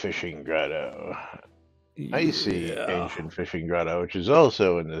 Icy Fishing Grotto. Icy Ancient Fishing Grotto, which is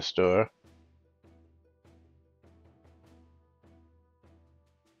also in the store.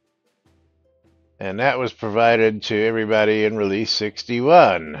 And that was provided to everybody in Release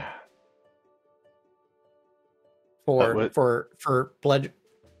 61. For pledge.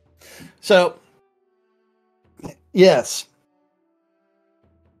 So, yes.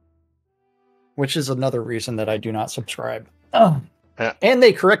 Which is another reason that I do not subscribe. Oh. Yeah. And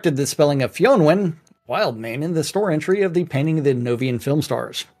they corrected the spelling of Fionwen, wild name, in the store entry of the painting of the Novian film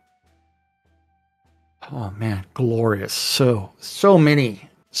stars. Oh man, glorious. So many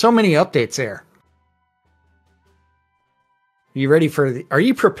updates there. Are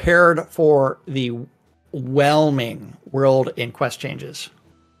you prepared for the whelming world and quest changes?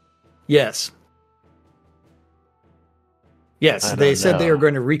 Yes. Yes, they said they are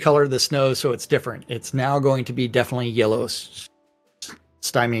going to recolor the snow so it's different. It's now going to be definitely yellow.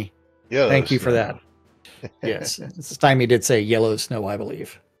 Stymie. Yellow Thank you snow. for that. Yes, Stymie did say yellow snow, I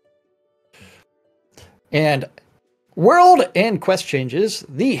believe. And world and quest changes.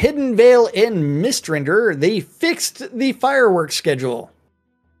 The Hidden Veil in Mistrender, they fixed the fireworks schedule.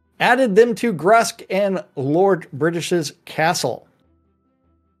 Added them to Grusk and Lord British's castle.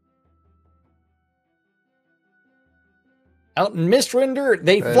 Out in Mistrender,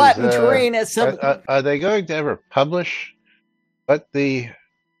 they flattened terrain at some... Are they going to ever publish what the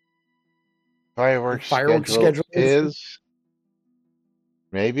fireworks schedule is?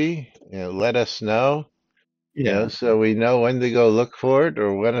 Maybe? Let us know. Yeah. So we know when to go look for it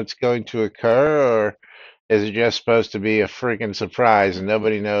or when it's going to occur, or is it just supposed to be a freaking surprise and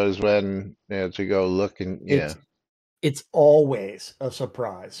nobody knows when to go look and It's always a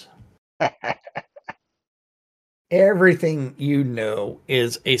surprise. Everything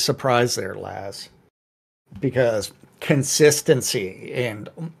is a surprise there, Laz. Because consistency and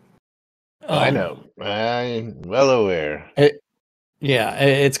I know. I'm well aware.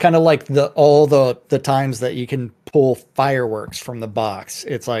 It's kind of like all the times that you can pull fireworks from the box.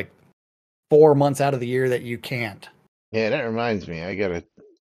 It's like 4 months out of the year that you can't. Yeah, that reminds me. I gotta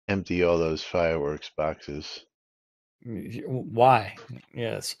empty all those fireworks boxes Why?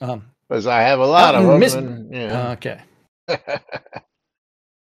 Yes. because I have a Out lot of in them, Mis- and okay. Out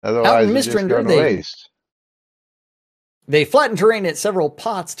otherwise in they're just Mistrinder, going to waste. they flattened terrain at several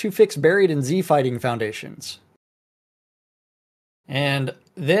pots to fix buried and Z fighting foundations. And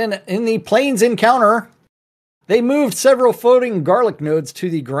then in the Plains encounter, they moved several floating garlic nodes to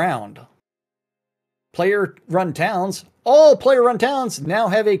the ground. Player-run towns. All player-run towns now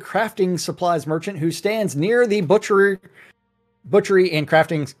have a crafting supplies merchant who stands near the butchery and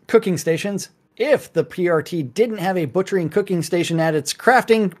crafting cooking stations. If the PRT didn't have a butchery and cooking station at its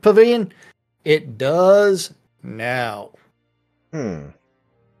crafting pavilion, it does now.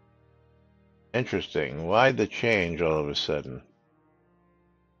 Interesting. Why the change all of a sudden?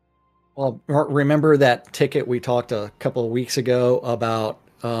 Well, remember that ticket we talked a couple of weeks ago about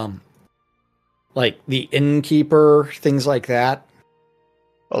like the innkeeper, things like that?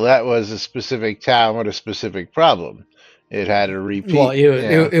 Well, that was a specific town with a specific problem. It had a repeat. Well,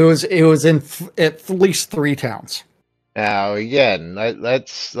 it was in at least 3 towns. Now again,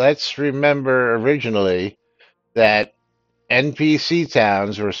 let's remember originally that NPC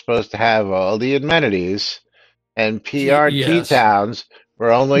towns were supposed to have all the amenities, and PRT towns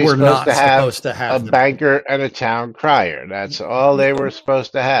were only supposed to have a banker and a town crier. That's all they were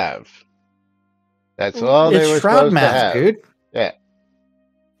supposed to have. That's all they were supposed to have, dude. Yeah.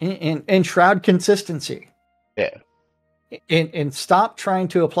 And Shroud consistency. Yeah. And stop trying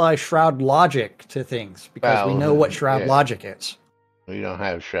to apply Shroud logic to things, because we know what Shroud logic is. We don't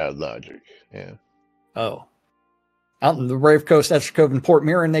have Shroud logic. Yeah. Oh. Out in the Brave Coast, Extra Cove, and Port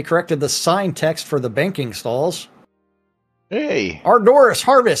Mirren, they corrected the sign text for the banking stalls. Hey. Ardoris,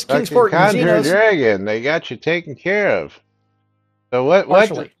 Harvest, Kingsport, and Xenos. Dragon, they got you taken care of. So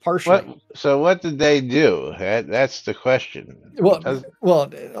partially. So what did they do? That's the question. Well,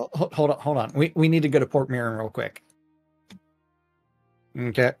 hold on. We need to go to Port Mirren real quick.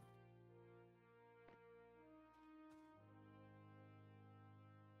 Okay.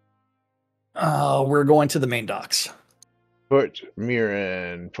 We're going to the main docks. Port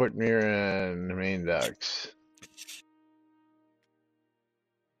Mirren, main docks.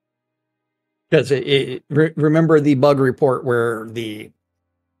 Because remember the bug report where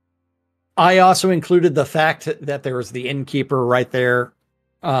I also included the fact that there was the innkeeper right there,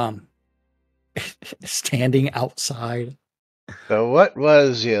 standing outside. So what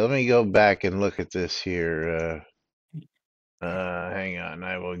was, let me go back and look at this here. Hang on,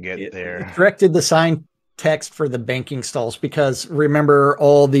 I will get there. It corrected the sign text for the banking stalls, because remember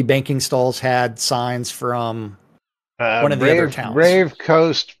all the banking stalls had signs from one of the other towns. Brave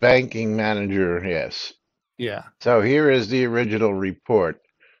Coast Banking Manager, yes. Yeah. So here is the original report.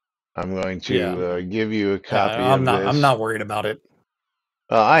 I'm going to give you a copy of this. I'm not worried about it.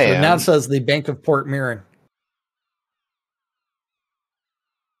 Well, I am. Now it says the Bank of Port Mirren.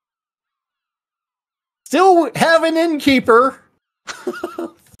 Still have an innkeeper.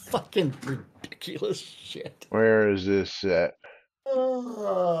 Fucking ridiculous shit. Where is this at?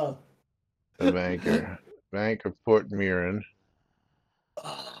 The banker. Bank of Port Mirren.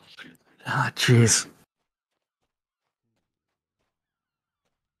 Jeez.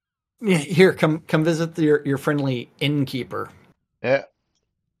 Yeah, here, come visit your friendly innkeeper. Yeah.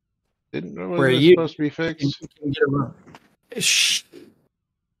 Was this supposed to be fixed? Shh.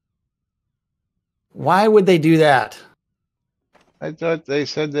 Why would they do that? I thought they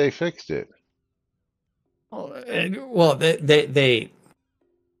said they fixed it. Well, they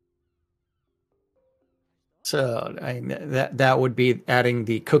so that would be adding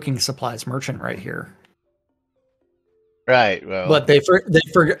the cooking supplies merchant right here. Right. Well, but they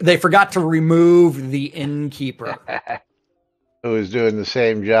forgot to remove the innkeeper, who was doing the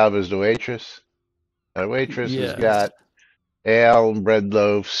same job as the waitress. The waitress has got ale and bread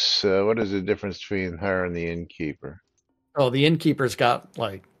loaves. What is the difference between her and the innkeeper? Oh, the innkeeper's got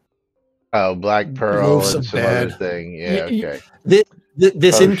like black pearl and some other thing. Yeah, okay.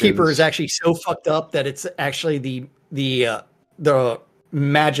 This innkeeper is actually so fucked up that it's actually the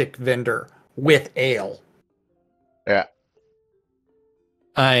magic vendor with ale. Yeah.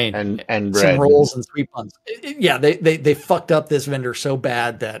 And bread. Some rolls and sweet buns. Yeah, they fucked up this vendor so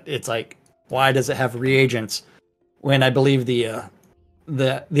bad that it's like, why does it have reagents when I believe the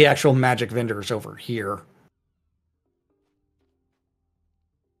actual magic vendor is over here?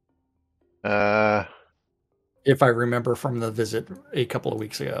 If I remember from the visit a couple of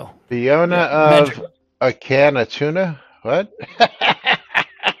weeks ago. Fiona of a can of tuna? What?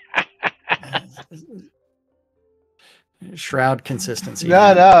 Shroud consistency.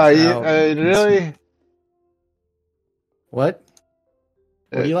 No, really? What?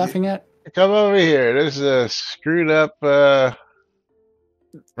 What are you laughing at? Come over here. This is a screwed up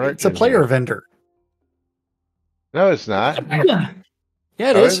It's a player vendor. No, it's not. Yeah,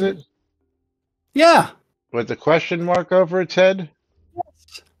 it Oh, is. is it? Yeah. With the question mark over its head?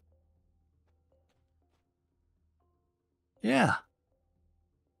 Yes. Yeah.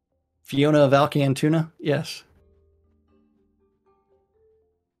 Fiona of Alcantuna? Yes.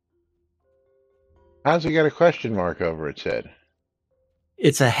 How's it got a question mark over its head?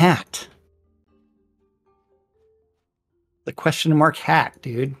 It's a hat. The question mark hat,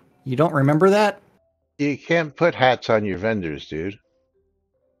 dude. You don't remember that? You can't put hats on your vendors, dude.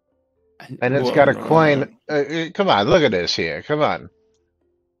 And it's got a coin. Come on, look at this here. Come on.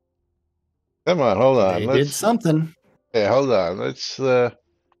 Come on, hold on. They did something. Yeah, hold on.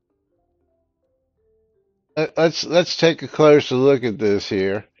 Let's take a closer look at this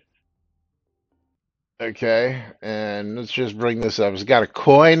here. Okay, and let's just bring this up. It's got a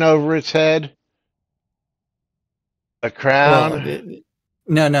coin over its head, a crown.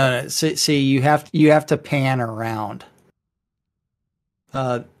 Well, no. See, you have to pan around.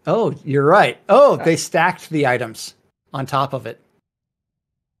 Oh, you're right. Oh, they stacked the items on top of it.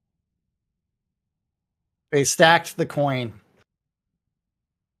 They stacked the coin.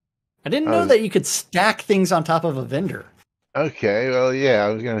 I didn't know that you could stack things on top of a vendor. Okay, well, yeah, I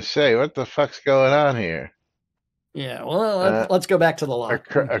was going to say, what the fuck's going on here? Yeah, well, let's go back to the lot.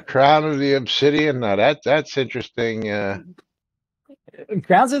 A crown of the obsidian? Now, that's interesting.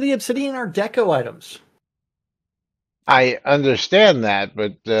 Crowns of the obsidian are deco items. I understand that,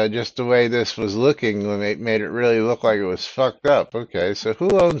 but just the way this was looking made it really look like it was fucked up. Okay, so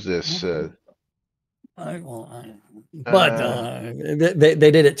who owns this? They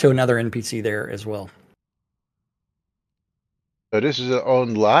did it to another NPC there as well. So this is an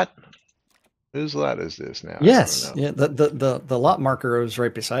owned lot? Whose lot is this now? Yes. Yeah, the lot marker is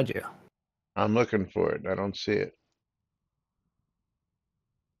right beside you. I'm looking for it. I don't see it.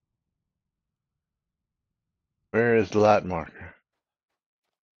 Where is the lot marker?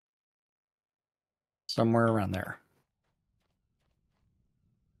 Somewhere around there.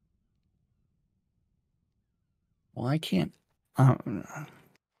 Well, I can't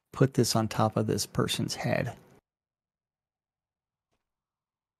put this on top of this person's head.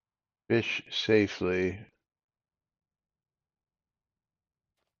 Fish safely.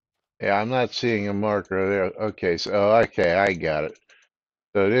 Yeah, I'm not seeing a marker there. Okay, so okay, I got it.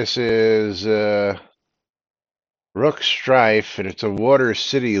 So this is Rook Strife, and it's a Water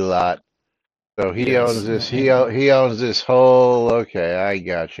City lot. So he owns this. He owns this whole. Okay, I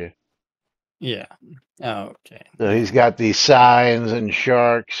got you. Yeah. Okay. So he's got these signs and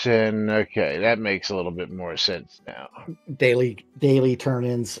sharks, and okay, that makes a little bit more sense now. Daily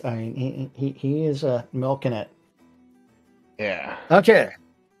turn-ins. I mean, he is milking it. Yeah. Okay.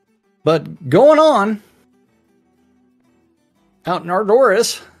 But going on, out in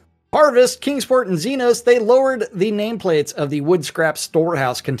Ardoris, Harvest, Kingsport, and Xenos, they lowered the nameplates of the wood scrap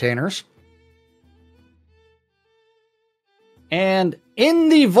storehouse containers. And in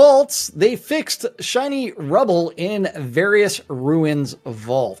the vaults, they fixed shiny rubble in various ruins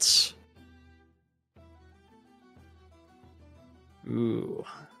vaults. Ooh.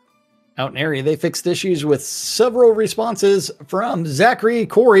 Out in area, they fixed issues with several responses from Zachary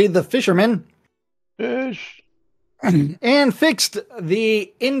Corey, the fisherman. Fish. And fixed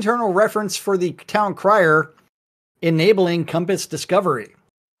the internal reference for the town crier, enabling compass discovery.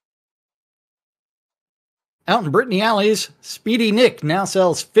 Out in Brittany Alleys, Speedy Nick now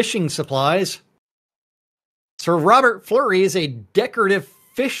sells fishing supplies. Sir Robert Flurry is a decorative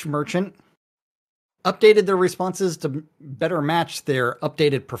fish merchant. Updated their responses to better match their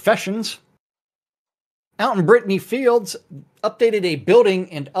updated professions. Out in Brittany Fields, updated a building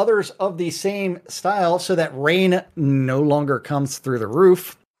and others of the same style so that rain no longer comes through the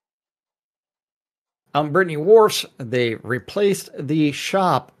roof. Out in Brittany Wharfs, they replaced the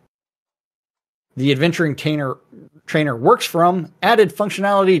shop the adventuring trainer works from, added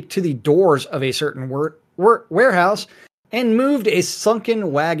functionality to the doors of a certain warehouse, and moved a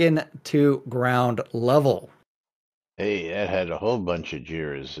sunken wagon to ground level. Hey, that had a whole bunch of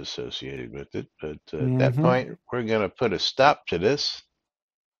JIRAs associated with it, but at that point, we're going to put a stop to this.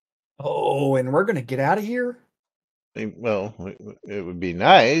 Oh, and we're going to get out of here? Well, it would be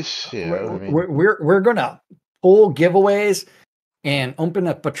nice. You know, we're going to pull giveaways and open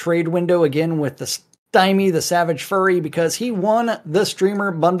up a trade window again with the Stymie the Savage Furry because he won the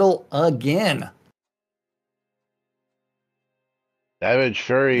streamer bundle again. Savage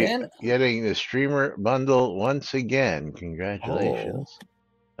Furry getting the streamer bundle once again. Congratulations.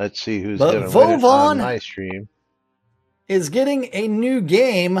 Let's see who's going to win it on my stream. is getting a new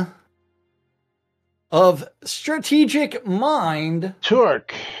game of Strategic Mind.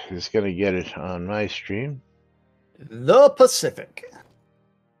 Torque is going to get it on my stream. The Pacific.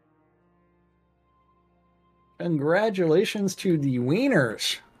 Congratulations to the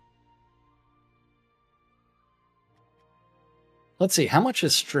Wieners. Let's see, how much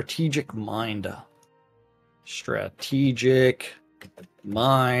is Strategic Mind? Strategic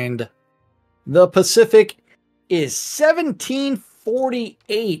Mind. The Pacific is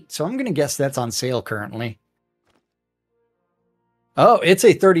 $17.48. So I'm going to guess that's on sale currently. Oh, it's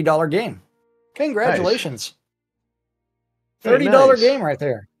a $30 game. Congratulations. Nice. $30 game right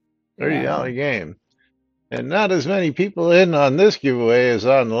there. $30 game. And not as many people in on this giveaway as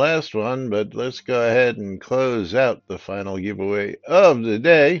on the last one, but let's go ahead and close out the final giveaway of the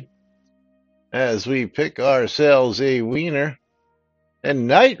day as we pick ourselves a wiener. And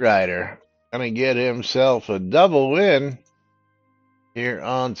Knight Rider gonna get himself a double win here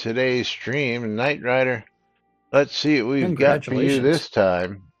on today's stream. And Knight Rider, let's see what we've got for you this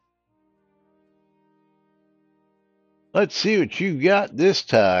time. Let's see what you got this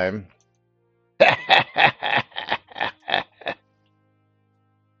time.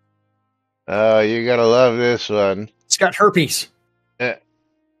 Oh, you're gonna love this one. It's got herpes. Let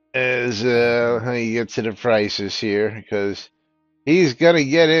me get to the prices here, because he's gonna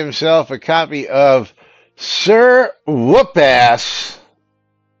get himself a copy of Sir Whoopass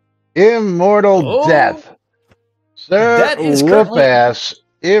Immortal Death. Sir Whoopass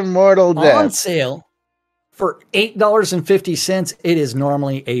Immortal Death on sale for $8.50. It is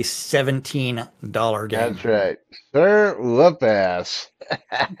normally a $17 game. That's right. Sir Whoopass.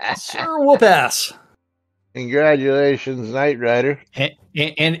 Sir Whoopass. Congratulations, Knight Rider.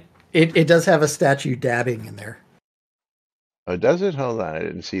 And it does have a statue dabbing in there. Oh, does it? Hold on, I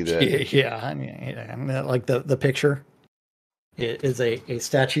didn't see that. Yeah, I mean, like the picture. It is a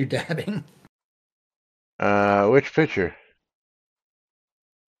statue dabbing. Which picture?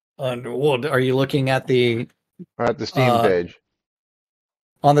 Well, are you looking at the... Or at the Steam page?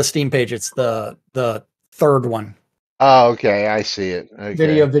 On the Steam page, it's the third one. Oh, okay, I see it.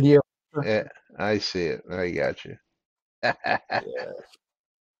 Okay. Video. Yeah, I see it. I got you.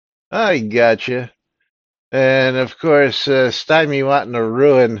 I got you. And of course, Stymie wanting to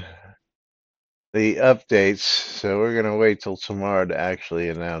ruin the updates, so we're gonna wait till tomorrow to actually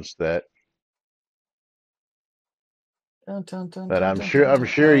announce that. But I'm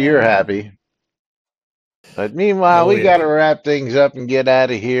sure you're happy. But meanwhile, we got to wrap things up and get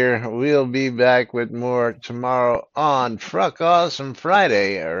out of here. We'll be back with more tomorrow on Truck Awesome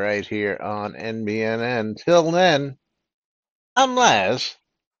Friday, right here on NBNN. Till then, I'm Laz.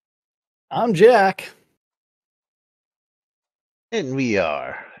 I'm Jack. And we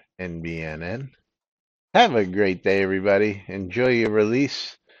are NBNN. Have a great day, everybody. Enjoy your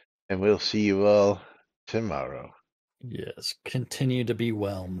release, and we'll see you all tomorrow. Yes, continue to be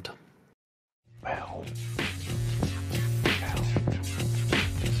whelmed. Well.